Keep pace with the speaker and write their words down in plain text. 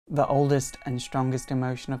The oldest and strongest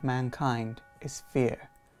emotion of mankind is fear,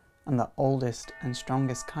 and the oldest and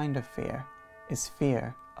strongest kind of fear is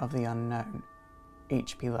fear of the unknown.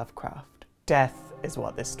 H.P. Lovecraft. Death is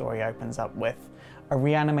what this story opens up with. A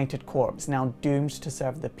reanimated corpse now doomed to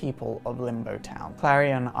serve the people of Limbo Town.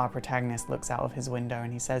 Klarion, our protagonist, looks out of his window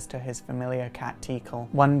and he says to his familiar cat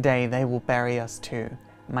Teakle, "One day they will bury us too.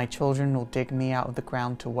 My children will dig me out of the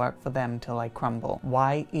ground to work for them till I crumble.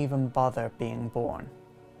 Why even bother being born?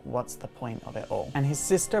 What's the point of it all?" And his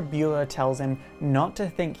sister Beulah tells him not to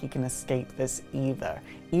think he can escape this either,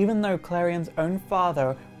 even though Clarion's own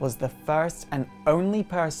father was the first and only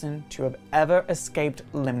person to have ever escaped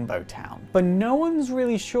Limbo Town. But no one's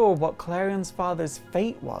really sure what Clarion's father's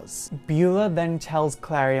fate was. Beulah then tells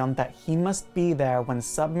Klarion that he must be there when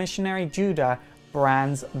Submissionary Judah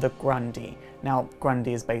brands the Grundy. Now,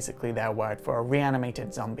 Grundy is basically their word for a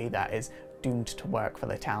reanimated zombie that is doomed to work for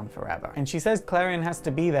the town forever. And she says Klarion has to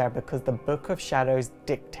be there because the Book of Shadows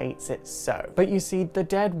dictates it so. But you see, the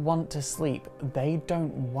dead want to sleep. They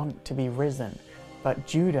don't want to be risen. But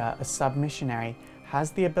Judah, a submissionary, has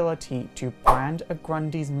the ability to brand a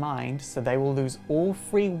Grundy's mind so they will lose all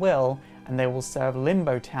free will and they will serve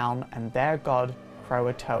Limbo Town and their god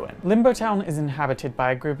Croatoan. Limbo Town is inhabited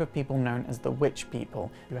by a group of people known as the Witch People.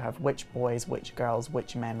 You have witch boys, witch girls,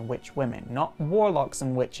 witch men, witch women. Not warlocks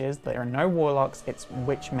and witches, there are no warlocks, it's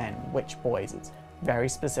witch men, witch boys. It's very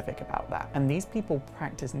specific about that. And these people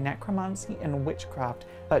practice necromancy and witchcraft,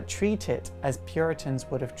 but treat it as Puritans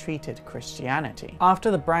would have treated Christianity. After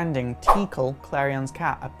the branding, Teakle, Clarion's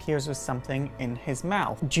cat, appears with something in his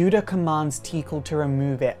mouth. Judah commands Teakle to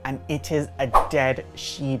remove it, and it is a dead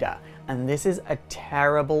Sheeda. And this is a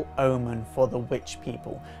terrible omen for the witch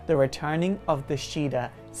people. The returning of the Sheeda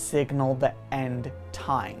signal the end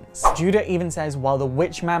times. Judah even says while the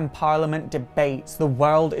Witchman Parliament debates, the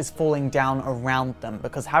world is falling down around them,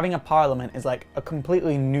 because having a parliament is like a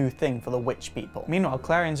completely new thing for the witch people. Meanwhile,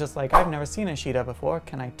 Clarion's just like, I've never seen a Sheeda before,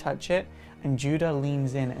 can I touch it? And Judah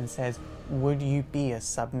leans in and says, would you be a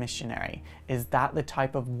submissionary? Is that the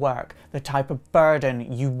type of work, the type of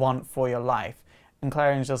burden you want for your life? And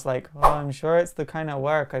Clarion's just like, well, I'm sure it's the kind of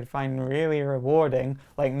work I'd find really rewarding,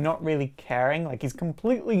 like not really caring, like he's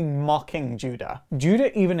completely mocking Judah.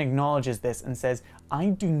 Judah even acknowledges this and says, I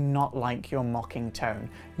do not like your mocking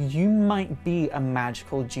tone. You might be a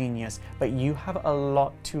magical genius, but you have a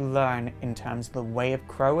lot to learn in terms of the way of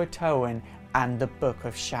Croatoan and the Book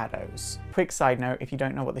of Shadows. Quick side note, if you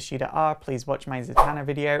don't know what the Sheeda are, please watch my Zatanna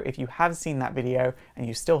video. If you have seen that video and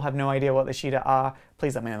you still have no idea what the Sheeda are,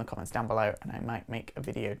 please let me know in the comments down below and I might make a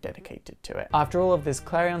video dedicated to it. After all of this,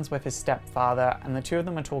 Clarion's with his stepfather and the two of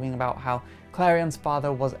them are talking about how Clarion's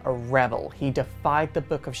father was a rebel. He defied the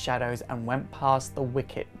Book of Shadows and went past the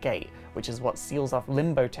Wicket Gate, which is what seals off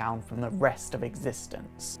Limbo Town from the rest of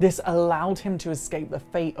existence. This allowed him to escape the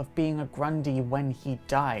fate of being a Grundy when he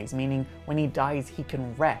dies, meaning when he dies he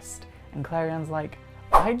can rest. And Clarion's like,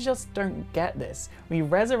 I just don't get this. We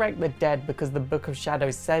resurrect the dead because the Book of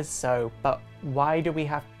Shadows says so, but why do we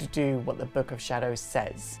have to do what the Book of Shadows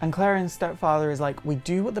says? And Clarion's stepfather is like, we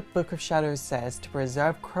do what the Book of Shadows says to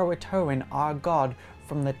preserve Croatoan, our god,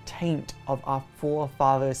 from the taint of our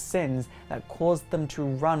forefathers' sins that caused them to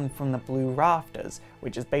run from the Blue Rafters,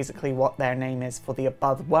 which is basically what their name is for the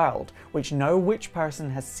above world, which no witch person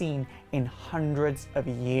has seen in hundreds of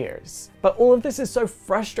years. But all of this is so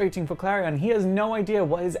frustrating for Klarion. He has no idea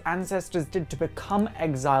what his ancestors did to become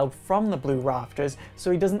exiled from the Blue Rafters,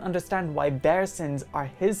 so he doesn't understand why their sins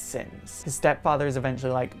are his sins. His stepfather is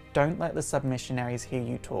eventually like, don't let the submissionaries hear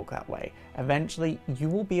you talk that way. Eventually, you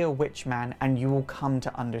will be a witch man and you will come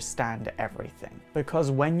to understand everything. Because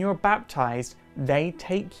when you're baptized, they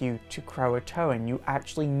take you to Croatoan. You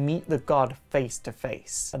actually meet the god face to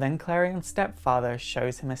face. But then Clarion's stepfather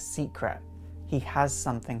shows him a secret. He has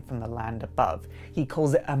something from the land above. He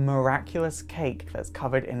calls it a miraculous cake that's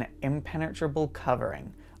covered in an impenetrable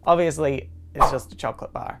covering. Obviously, it's just a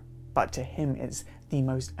chocolate bar, but to him it's the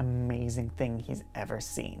most amazing thing he's ever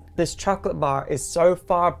seen. This chocolate bar is so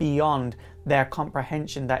far beyond their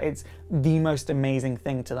comprehension that it's the most amazing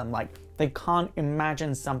thing to them. Like, they can't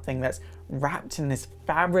imagine something that's wrapped in this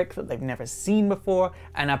fabric that they've never seen before,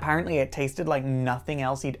 and apparently it tasted like nothing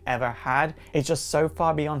else he'd ever had. It's just so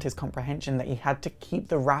far beyond his comprehension that he had to keep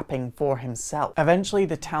the wrapping for himself. Eventually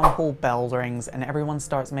the town hall bell rings and everyone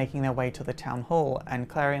starts making their way to the town hall, and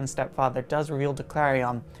Clarion's stepfather does reveal to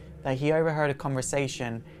Klarion that he overheard a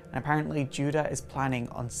conversation, and apparently Judah is planning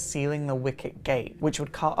on sealing the Wicket Gate, which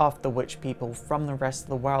would cut off the witch people from the rest of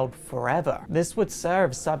the world forever. This would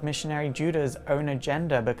serve Submissionary Judah's own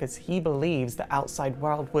agenda because he believes the outside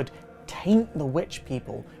world would taint the witch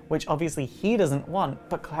people, which obviously he doesn't want,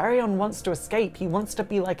 but Klarion wants to escape. He wants to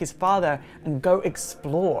be like his father and go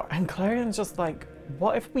explore. And Clarion's just like,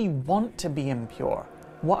 what if we want to be impure?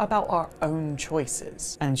 What about our own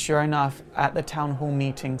choices? And sure enough, at the town hall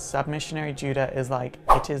meeting, Submissionary Judah is like,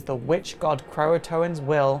 it is the witch god Croatoan's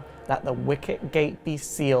will that the wicket gate be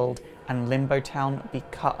sealed and Limbo Town be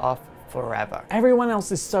cut off forever. Everyone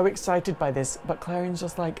else is so excited by this, but Clarion's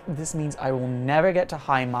just like, this means I will never get to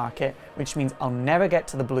High Market, which means I'll never get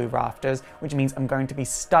to the Blue Rafters, which means I'm going to be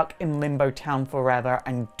stuck in Limbo Town forever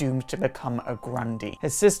and doomed to become a Grundy.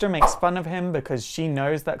 His sister makes fun of him because she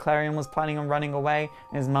knows that Klarion was planning on running away,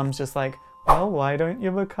 and his mum's just like, well, why don't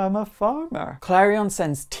you become a farmer? Klarion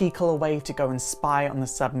sends Tikal away to go and spy on the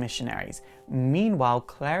submissionaries. Meanwhile,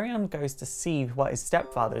 Klarion goes to see what his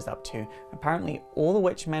stepfather is up to. Apparently, all the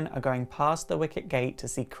witchmen are going past the wicket gate to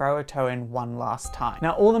see Croatoan one last time.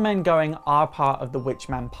 Now, all the men going are part of the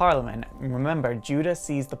Witchman Parliament. Remember, Judah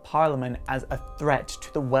sees the Parliament as a threat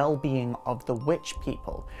to the well-being of the witch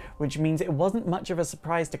people, which means it wasn't much of a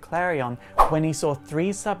surprise to Klarion when he saw 3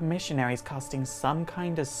 submissionaries casting some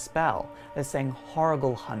kind of spell. They're saying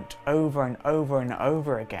Horigal hunt over and over and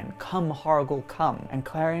over again. Come, Horigal, come. And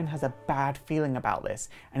Klarion has a bad feeling about this,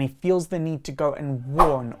 and he feels the need to go and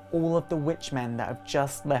warn all of the witchmen that have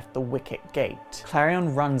just left the wicket gate.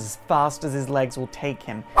 Klarion runs as fast as his legs will take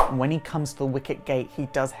him, and when he comes to the wicket gate, he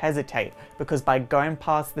does hesitate, because by going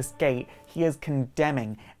past this gate, he is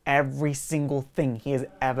condemning every single thing he has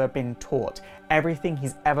ever been taught, everything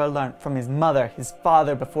he's ever learned from his mother, his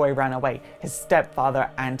father before he ran away, his stepfather,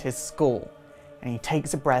 and his school. And he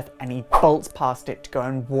takes a breath and he bolts past it to go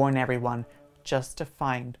and warn everyone, just to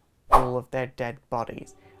find all of their dead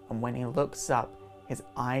bodies. And when he looks up, his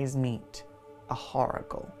eyes meet a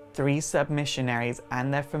Horigal. 3 submissionaries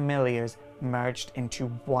and their familiars merged into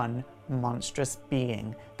one monstrous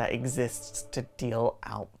being that exists to deal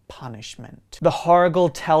out punishment. The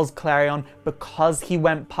Horigal tells Klarion because he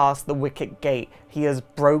went past the wicket gate, he has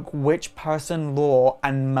broke witch person law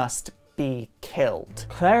and must be killed.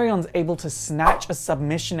 Klarion's able to snatch a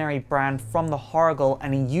submissionary brand from the Horigal,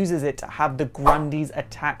 and he uses it to have the Grundys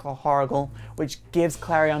attack the Horigal, which gives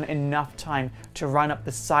Klarion enough time to run up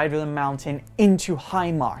the side of the mountain into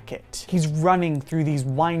High Market. He's running through these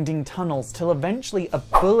winding tunnels till eventually a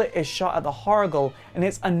bullet is shot at the Horigal, and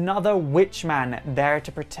it's another witchman there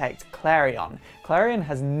to protect Klarion. Klarion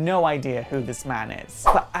has no idea who this man is.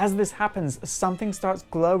 But as this happens, something starts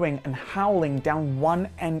glowing and howling down one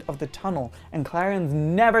end of the tunnel, and Klarion's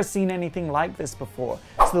never seen anything like this before.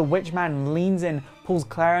 So the witchman leans in, pulls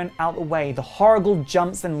Klarion out the way, the Horigal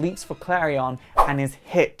jumps and leaps for Klarion, and is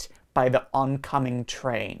hit by the oncoming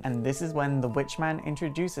train. And this is when the witchman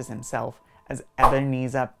introduces himself as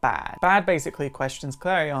Ebenezer Bad. Bad basically questions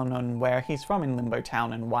Klarion on where he's from in Limbo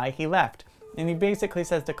Town and why he left. And he basically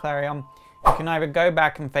says to Klarion, you can either go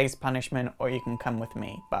back and face punishment or you can come with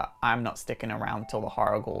me, but I'm not sticking around till the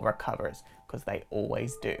Horigal recovers, because they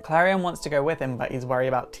always do. Klarion wants to go with him, but he's worried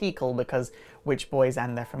about Tikal because witch boys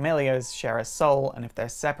and their familiars share a soul, and if they're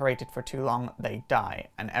separated for too long, they die.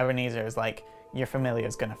 And Ebenezer is like, your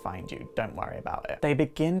familiar's gonna find you, don't worry about it. They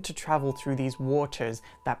begin to travel through these waters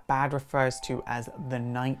that Bad refers to as the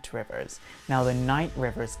Night Rivers. Now the Night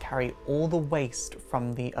Rivers carry all the waste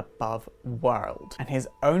from the above world, and his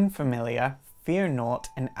own familiar, Fear Naught,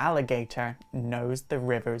 an alligator, knows the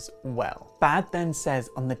rivers well. Bad then says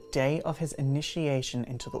on the day of his initiation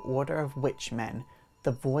into the Order of Witchmen,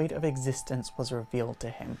 the void of existence was revealed to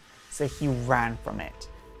him, so he ran from it.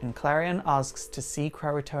 And Klarion asks to see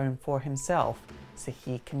Croatoan for himself so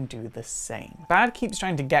he can do the same. Bad keeps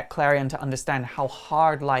trying to get Klarion to understand how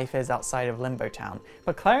hard life is outside of Limbo Town,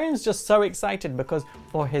 but Clarion's just so excited because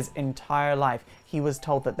for his entire life he was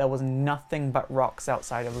told that there was nothing but rocks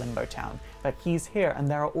outside of Limbo Town. But he's here and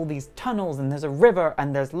there are all these tunnels and there's a river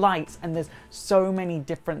and there's lights and there's so many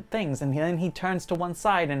different things. And then he turns to one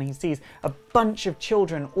side and he sees a bunch of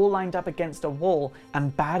children all lined up against a wall,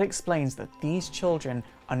 and Bad explains that these children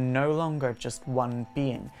are no longer just one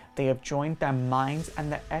being. They have joined their minds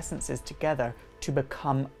and their essences together to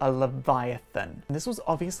become a Leviathan. This was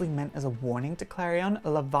obviously meant as a warning to Klarion. A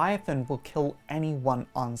Leviathan will kill anyone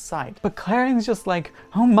on sight. But Clarion's just like,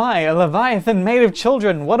 oh my, a Leviathan made of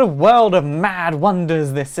children, what a world of mad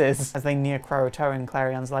wonders this is. As they near Croatoan,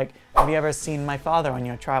 Clarion's like, have you ever seen my father on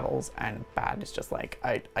your travels? And Bad is just like,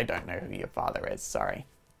 I don't know who your father is, sorry.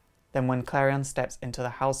 Then when Klarion steps into the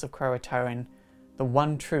house of Croatoan, the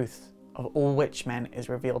one truth of all witchmen is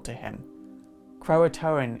revealed to him.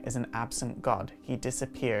 Croatoan is an absent god. He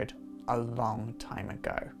disappeared a long time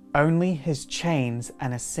ago. Only his chains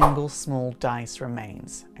and a single small dice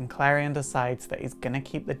remains, and Klarion decides that he's gonna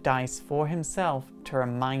keep the dice for himself to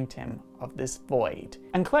remind him of this void.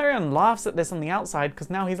 And Klarion laughs at this on the outside because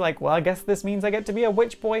now he's like, well, I guess this means I get to be a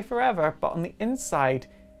witch boy forever, but on the inside,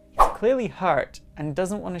 he's clearly hurt and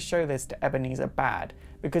doesn't want to show this to Ebenezer Bad,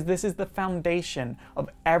 because this is the foundation of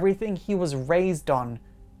everything he was raised on,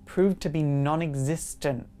 proved to be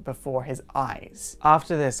non-existent before his eyes.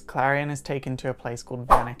 After this, Klarion is taken to a place called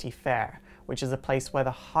Vanity Fair, which is a place where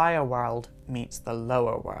the higher world meets the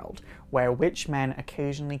lower world, where witch men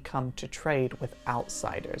occasionally come to trade with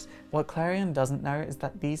outsiders. What Klarion doesn't know is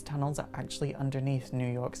that these tunnels are actually underneath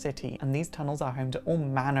New York City, and these tunnels are home to all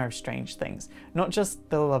manner of strange things. Not just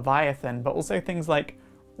the Leviathan, but also things like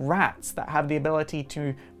rats that have the ability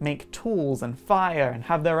to make tools and fire and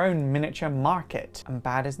have their own miniature market. And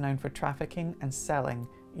Bad is known for trafficking and selling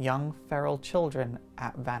young feral children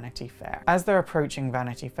at Vanity Fair. As they're approaching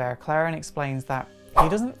Vanity Fair, Klarion explains that he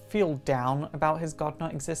doesn't feel down about his god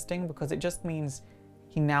not existing because it just means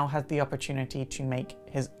he now has the opportunity to make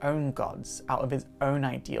his own gods out of his own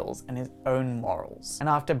ideals and his own morals. And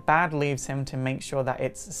after Bad leaves him to make sure that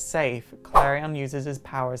it's safe, Klarion uses his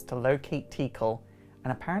powers to locate Tikal,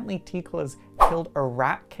 and apparently Tikal has killed a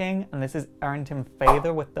rat king, and this has earned him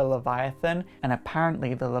favor with the Leviathan, and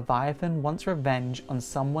apparently the Leviathan wants revenge on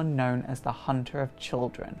someone known as the Hunter of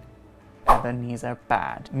Children, Ebenezer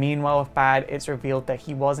Bad. Meanwhile with Bad, it's revealed that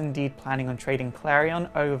he was indeed planning on trading Klarion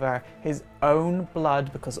over his own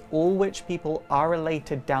blood, because all witch people are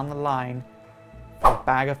related down the line, for a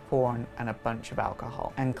bag of porn and a bunch of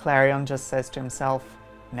alcohol. And Klarion just says to himself,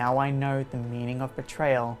 now I know the meaning of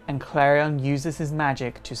betrayal. And Klarion uses his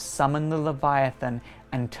magic to summon the Leviathan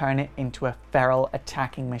and turn it into a feral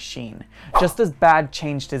attacking machine. Just as Bad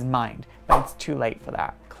changed his mind, but it's too late for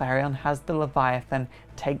that. Klarion has the Leviathan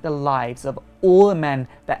take the lives of all the men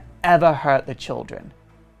that ever hurt the children,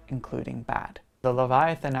 including Bad. The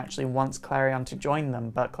Leviathan actually wants Klarion to join them,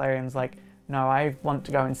 but Clarion's like, no, I want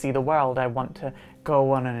to go and see the world. I want to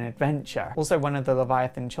go on an adventure. Also, one of the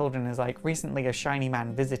Leviathan children is like, recently a shiny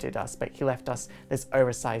man visited us, but he left us this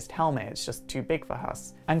oversized helmet. It's just too big for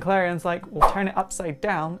us. And Clarion's like, we'll turn it upside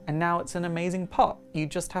down, and now it's an amazing pot. You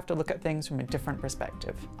just have to look at things from a different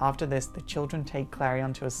perspective. After this, the children take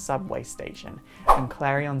Klarion to a subway station, and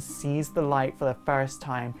Klarion sees the light for the first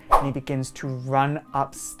time, and he begins to run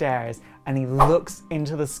upstairs, and he looks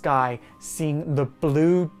into the sky, seeing the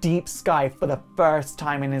blue deep sky for the first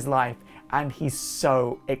time in his life, and he's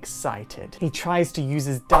so excited. He tries to use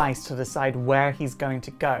his dice to decide where he's going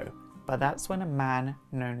to go, but that's when a man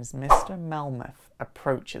known as Mr. Melmoth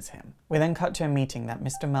approaches him. We then cut to a meeting that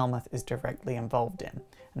Mr. Melmoth is directly involved in,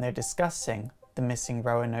 and they're discussing the missing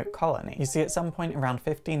Roanoke colony. You see, at some point around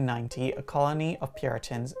 1590, a colony of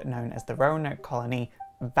Puritans known as the Roanoke colony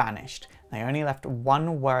vanished. They only left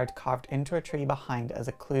one word carved into a tree behind as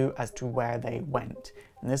a clue as to where they went,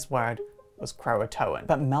 and this word was Croatoan.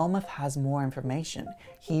 But Melmoth has more information.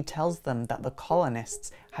 He tells them that the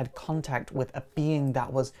colonists had contact with a being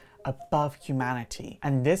that was above humanity,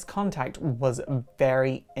 and this contact was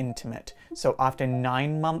very intimate. So after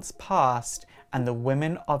 9 months passed, and the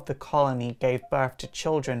women of the colony gave birth to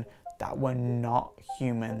children that were not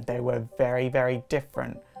human. They were very, very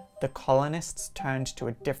different. The colonists turned to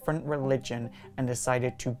a different religion and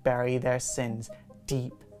decided to bury their sins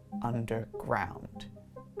deep underground.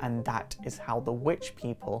 And that is how the witch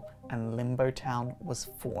people and Limbo Town was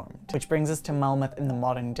formed. Which brings us to Melmoth in the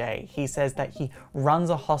modern day. He says that he runs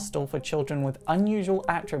a hostel for children with unusual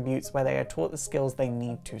attributes where they are taught the skills they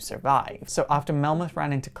need to survive. So after Melmoth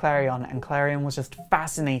ran into Klarion, and Klarion was just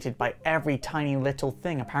fascinated by every tiny little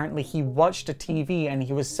thing. Apparently he watched a TV and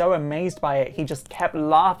he was so amazed by it, he just kept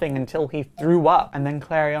laughing until he threw up. And then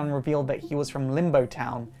Klarion revealed that he was from Limbo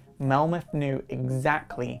Town. Melmoth knew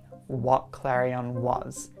exactly what Klarion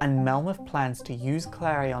was, and Melmoth plans to use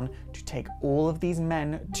Klarion to take all of these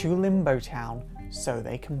men to Limbo Town so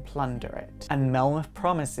they can plunder it. And Melmoth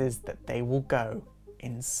promises that they will go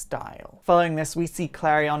in style. Following this, we see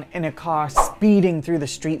Klarion in a car speeding through the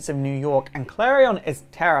streets of New York, and Klarion is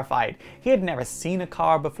terrified. He had never seen a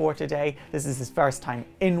car before today. This is his first time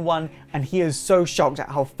in one, and he is so shocked at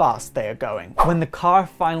how fast they are going. When the car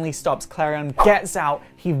finally stops, Klarion gets out,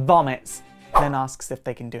 he vomits, then asks if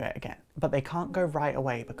they can do it again. But they can't go right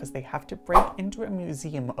away because they have to break into a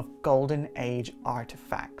museum of Golden Age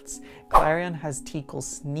artifacts. Klarion has Tikal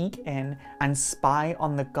sneak in and spy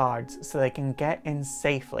on the guards so they can get in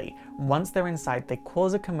safely. Once they're inside, they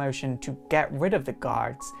cause a commotion to get rid of the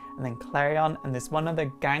guards, and then Klarion and this one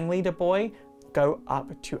other gang leader boy go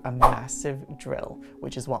up to a massive drill,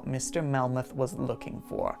 which is what Mr. Melmoth was looking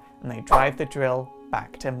for. And they drive the drill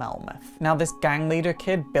back to Melmoth. Now this gang leader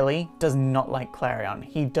kid, Billy, does not like Klarion.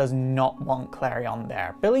 He does not want Klarion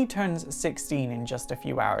there. Billy turns 16 in just a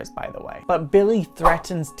few hours, by the way. But Billy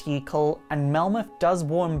threatens Teakle, and Melmoth does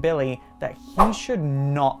warn Billy that he should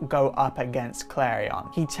not go up against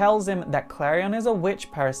Klarion. He tells him that Klarion is a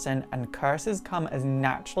witch person and curses come as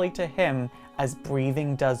naturally to him as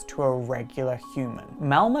breathing does to a regular human.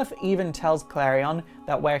 Melmoth even tells Klarion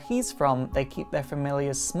that where he's from, they keep their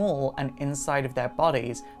familiars small and inside of their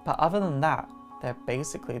bodies, but other than that, they're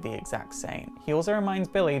basically the exact same. He also reminds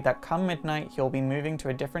Billy that come midnight, he'll be moving to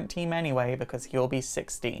a different team anyway because he'll be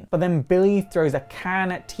 16. But then Billy throws a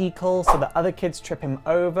can at Teakle so the other kids trip him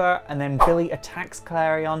over, and then Billy attacks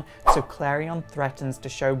Klarion, so Klarion threatens to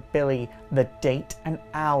show Billy the date and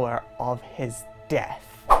hour of his death.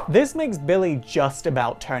 This makes Billy just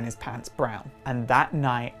about turn his pants brown, and that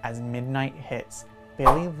night as midnight hits,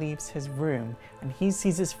 Billy leaves his room and he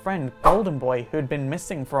sees his friend Golden Boy, who had been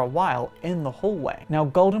missing for a while, in the hallway. Now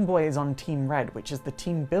Golden Boy is on Team Red, which is the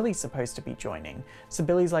team Billy's supposed to be joining. So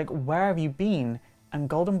Billy's like, "Where have you been?" And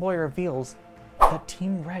Golden Boy reveals that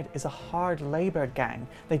Team Red is a hard labor gang.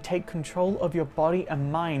 They take control of your body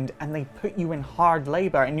and mind and they put you in hard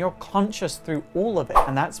labor and you're conscious through all of it.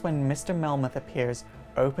 And that's when Mr. Melmoth appears,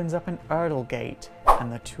 opens up an Erdl gate,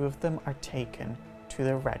 and the two of them are taken to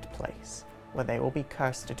the Red Place, where they will be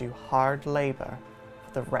cursed to do hard labor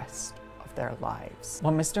for the rest of their lives.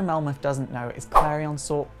 What Mr. Melmoth doesn't know is Klarion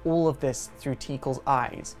saw all of this through Teakle's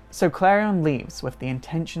eyes. So Klarion leaves with the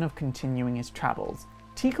intention of continuing his travels.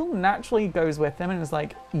 Teakle naturally goes with him and is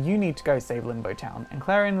like, "You need to go save Limbo Town." And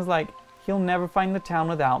Klarion is like, "He'll never find the town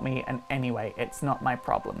without me, and anyway, it's not my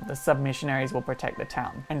problem. The submissionaries will protect the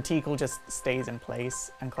town." And Teakle just stays in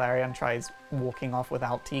place, and Klarion tries walking off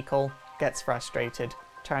without Teakle, gets frustrated,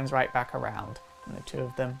 turns right back around, and the two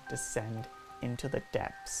of them descend into the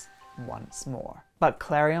depths once more. But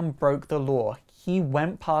Klarion broke the law. He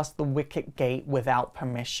went past the wicket gate without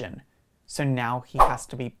permission. So now he has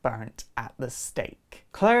to be burnt at the stake.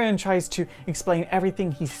 Klarion tries to explain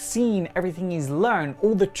everything he's seen, everything he's learned,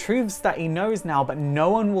 all the truths that he knows now, but no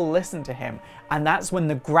one will listen to him. And that's when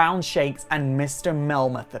the ground shakes and Mr.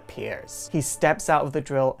 Melmoth appears. He steps out of the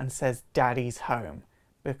drill and says, "Daddy's home,"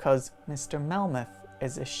 because Mr. Melmoth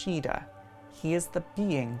is a Judah. He is the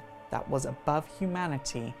being that was above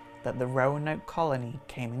humanity that the Roanoke colony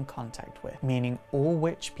came in contact with, meaning all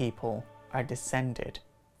witch people are descended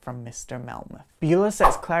from Mr. Melmoth. Beulah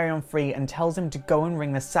sets Klarion free and tells him to go and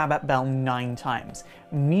ring the Sabbat bell 9 times.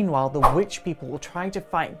 Meanwhile, the witch people will try to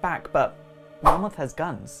fight back, but Melmoth has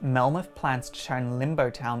guns. Melmoth plans to turn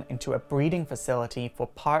Limbo Town into a breeding facility for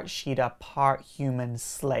part Judah, part human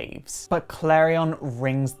slaves. But Klarion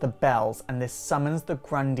rings the bells, and this summons the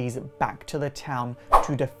Grundys back to the town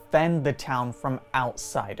to defend the town from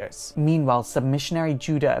outsiders. Meanwhile, Submissionary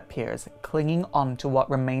Judah appears, clinging on to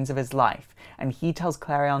what remains of his life, and he tells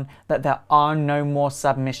Klarion that there are no more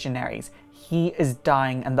submissionaries. He is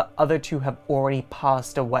dying and the other two have already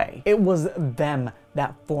passed away. It was them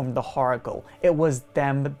that formed the Horigal. It was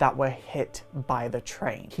them that were hit by the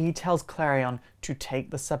train. He tells Klarion to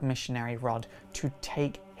take the submissionary rod, to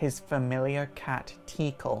take his familiar cat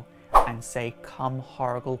Teakle, and say, "Come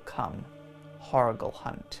Horigal, come. Horigal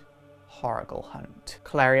hunt. Horigal hunt."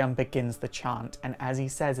 Klarion begins the chant, and as he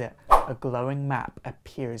says it, a glowing map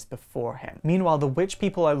appears before him. Meanwhile, the witch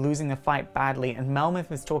people are losing the fight badly, and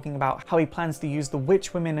Melmoth is talking about how he plans to use the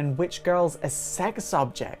witch women and witch girls as sex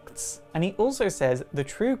objects. And he also says the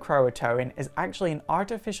true Croatoan is actually an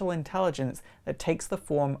artificial intelligence that takes the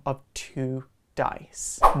form of 2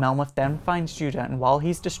 dice. Melmoth then finds Judah, and while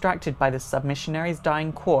he's distracted by the submissionary's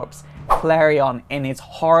dying corpse, Klarion in his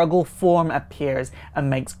Horigal form appears and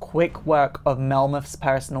makes quick work of Melmoth's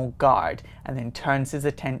personal guard, and then turns his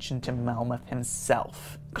attention to Melmoth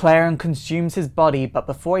himself. Klarion consumes his body, but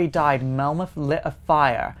before he died, Melmoth lit a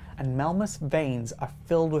fire, and Melmoth's veins are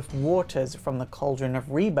filled with waters from the cauldron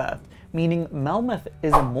of rebirth, meaning Melmoth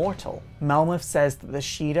is immortal. Melmoth says that the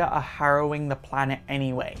Judah are harrowing the planet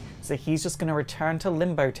anyway, so he's just going to return to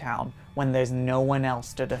Limbo Town when there's no one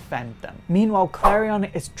else to defend them. Meanwhile,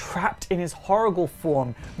 Klarion is trapped in his Horigal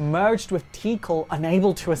form, merged with Teakle,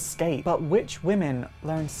 unable to escape. But witch women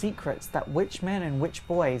learn secrets that witch men and witch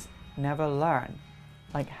boys never learn,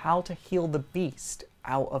 like how to heal the beast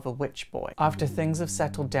out of a witch boy. After things have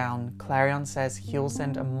settled down, Klarion says he'll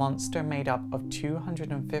send a monster made up of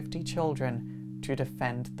 250 children to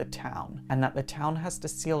defend the town, and that the town has to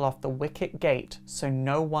seal off the wicket gate so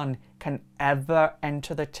no one can ever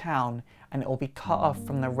enter the town, and it will be cut off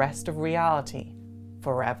from the rest of reality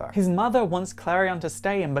forever. His mother wants Klarion to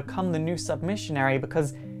stay and become the new submissionary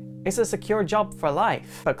because it's a secure job for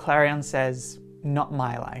life, but Klarion says not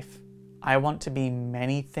my life. I want to be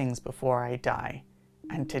many things before I die,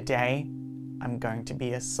 and today I'm going to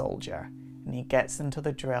be a soldier. And he gets into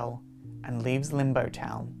the drill and leaves Limbo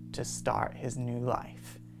Town to start his new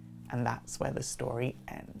life. And that's where the story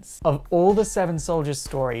ends. Of all the Seven Soldiers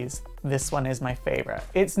stories, this one is my favorite.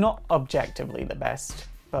 It's not objectively the best,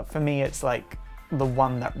 but for me it's like the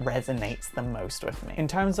one that resonates the most with me. In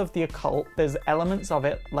terms of the occult, there's elements of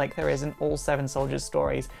it like there is in all Seven Soldiers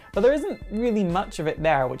stories, but there isn't really much of it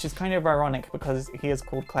there, which is kind of ironic because he is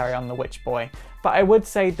called Klarion the Witch-Boy. But I would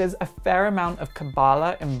say there's a fair amount of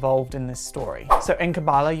Kabbalah involved in this story. So in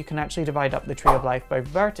Kabbalah, you can actually divide up the Tree of Life both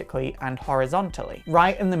vertically and horizontally.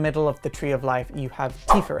 Right in the middle of the Tree of Life, you have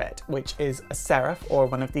Tiferet, which is a seraph or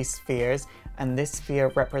one of these spheres, and this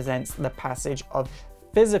sphere represents the passage of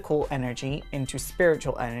physical energy into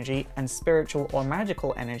spiritual energy and spiritual or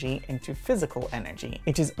magical energy into physical energy.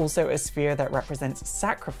 It is also a sphere that represents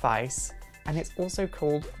sacrifice, and it's also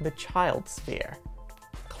called the child sphere.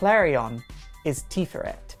 Klarion is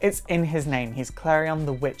Tiferet. It's in his name. He's Klarion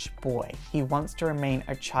the Witch-Boy. He wants to remain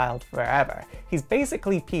a child forever. He's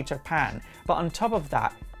basically Peter Pan, but on top of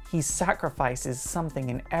that, he sacrifices something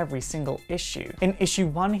in every single issue. In issue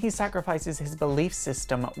 1, he sacrifices his belief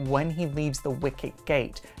system when he leaves the Wicket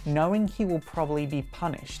Gate, knowing he will probably be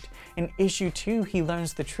punished. In issue 2, he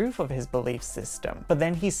learns the truth of his belief system, but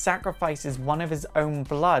then he sacrifices one of his own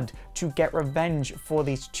blood to get revenge for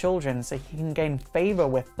these children so he can gain favor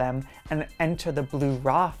with them and enter the Blue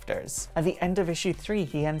Rafters. At the end of issue 3,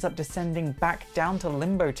 he ends up descending back down to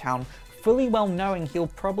Limbo Town, fully well knowing he'll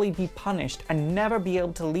probably be punished and never be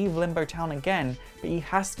able to leave Limbo Town again, but he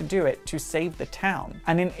has to do it to save the town.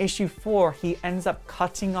 And in issue 4, he ends up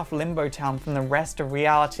cutting off Limbo Town from the rest of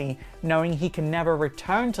reality, knowing he can never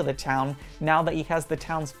return to the town now that he has the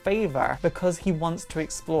town's favor because he wants to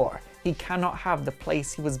explore. He cannot have the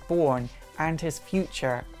place he was born and his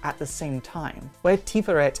future at the same time. Where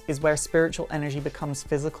Tiferet is where spiritual energy becomes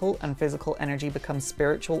physical and physical energy becomes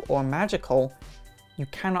spiritual or magical, you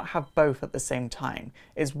cannot have both at the same time.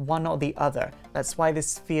 It's one or the other. That's why this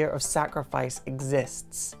sphere of sacrifice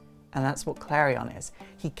exists. And that's what Klarion is.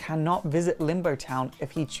 He cannot visit Limbo Town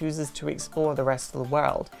if he chooses to explore the rest of the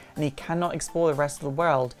world. And he cannot explore the rest of the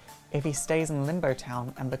world if he stays in Limbo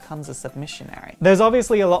Town and becomes a submissionary. There's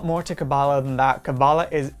obviously a lot more to Kabbalah than that. Kabbalah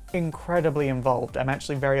is incredibly involved. I'm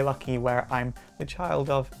actually very lucky where I'm the child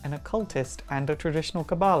of an occultist and a traditional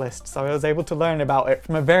Kabbalist, so I was able to learn about it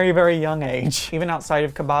from a very, very young age. Even outside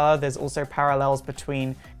of Kabbalah, there's also parallels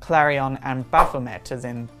between Klarion and Baphomet, as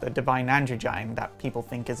in the divine androgyne that people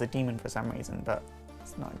think is a demon for some reason, but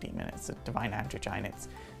it's not a demon, it's a divine androgyne. It's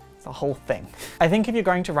a whole thing. I think if you're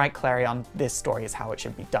going to write Klarion, this story is how it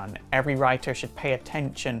should be done. Every writer should pay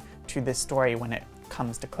attention to this story when it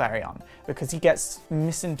comes to Klarion, because he gets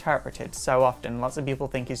misinterpreted so often. Lots of people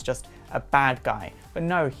think he's just a bad guy, but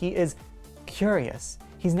no, he is curious.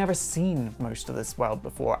 He's never seen most of this world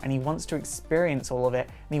before, and he wants to experience all of it,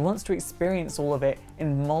 and he wants to experience all of it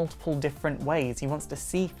in multiple different ways. He wants to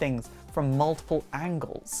see things from multiple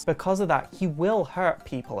angles. Because of that, he will hurt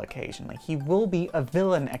people occasionally. He will be a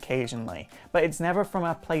villain occasionally, but it's never from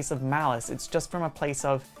a place of malice. It's just from a place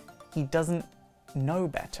of he doesn't know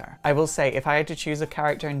better. I will say, if I had to choose a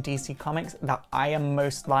character in DC Comics that I am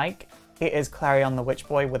most like, it is Klarion the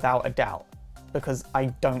Witch-Boy without a doubt. Because I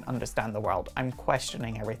don't understand the world. I'm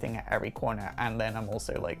questioning everything at every corner, and then I'm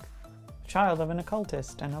also like, child of an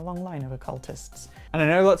occultist and a long line of occultists. And I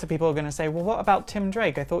know lots of people are going to say, well, what about Tim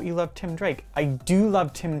Drake? I thought you loved Tim Drake. I do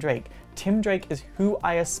love Tim Drake. Tim Drake is who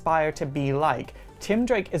I aspire to be like. Tim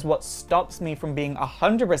Drake is what stops me from being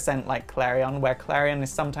 100% like Klarion, where Klarion is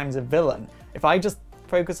sometimes a villain. If I just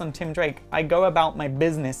focus on Tim Drake, I go about my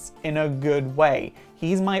business in a good way.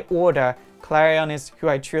 He's my order. Klarion is who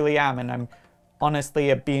I truly am, and I'm honestly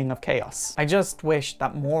a being of chaos. I just wish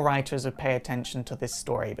that more writers would pay attention to this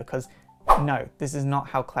story, because no, this is not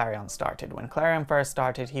how Klarion started. When Klarion first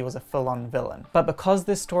started, he was a full-on villain. But because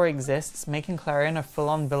this story exists, making Klarion a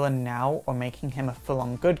full-on villain now, or making him a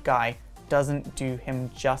full-on good guy, doesn't do him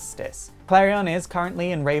justice. Klarion is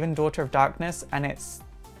currently in Raven, Daughter of Darkness, and it's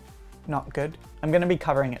not good. I'm going to be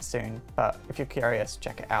covering it soon, but if you're curious,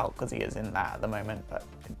 check it out, because he is in that at the moment, but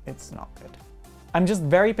it's not good. I'm just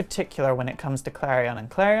very particular when it comes to Klarion, and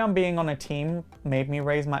Klarion being on a team made me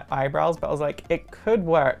raise my eyebrows, but I was like, it could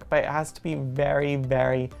work, but it has to be very,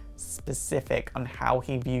 very specific on how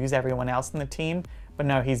he views everyone else in the team. But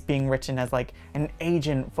no, he's being written as like an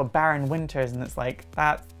agent for Baron Winters, and it's like,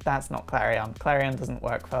 that's not Klarion. Klarion doesn't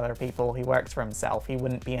work for other people, he works for himself. He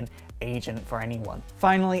wouldn't be an agent for anyone.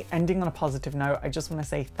 Finally, ending on a positive note, I just want to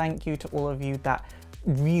say thank you to all of you that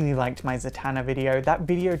really liked my Zatanna video. That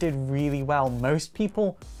video did really well. Most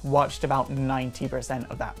people watched about 90%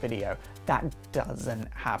 of that video. That doesn't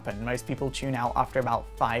happen. Most people tune out after about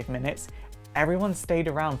 5 minutes. Everyone stayed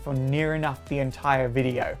around for near enough the entire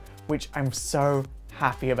video, which I'm so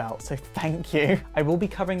happy about, so thank you. I will be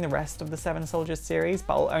covering the rest of the Seven Soldiers series,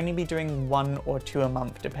 but I'll only be doing 1 or 2 a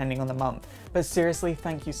month, depending on the month. But seriously,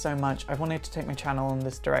 thank you so much. I've wanted to take my channel in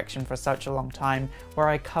this direction for such a long time, where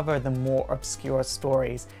I cover the more obscure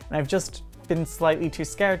stories, and I've just been slightly too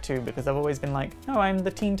scared to, because I've always been like, no, I'm the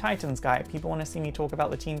Teen Titans guy. People want to see me talk about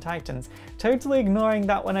the Teen Titans. Totally ignoring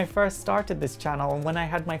that when I first started this channel, and when I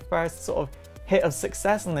had my first sort of hit of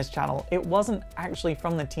success on this channel, it wasn't actually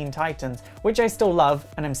from the Teen Titans, which I still love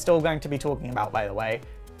and I'm still going to be talking about, by the way,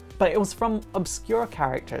 but it was from obscure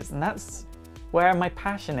characters, and that's where my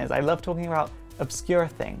passion is. I love talking about obscure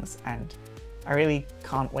things, and I really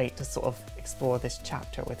can't wait to sort of explore this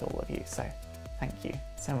chapter with all of you, so thank you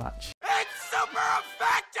so much. It's super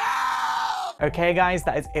effective! Okay guys,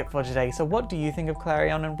 that is it for today. So what do you think of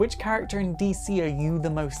Klarion, and which character in DC are you the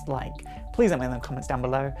most like? Please let me know in the comments down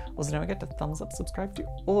below. Also, don't forget to thumbs up, subscribe to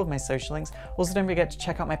all of my social links. Also, don't forget to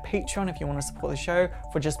check out my Patreon if you want to support the show.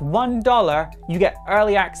 For just $1, you get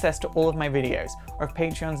early access to all of my videos. Or if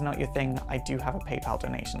Patreon's not your thing, I do have a PayPal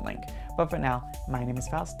donation link. But for now, my name is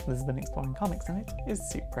Faust, this has been Exploring Comics, and it is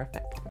super effective.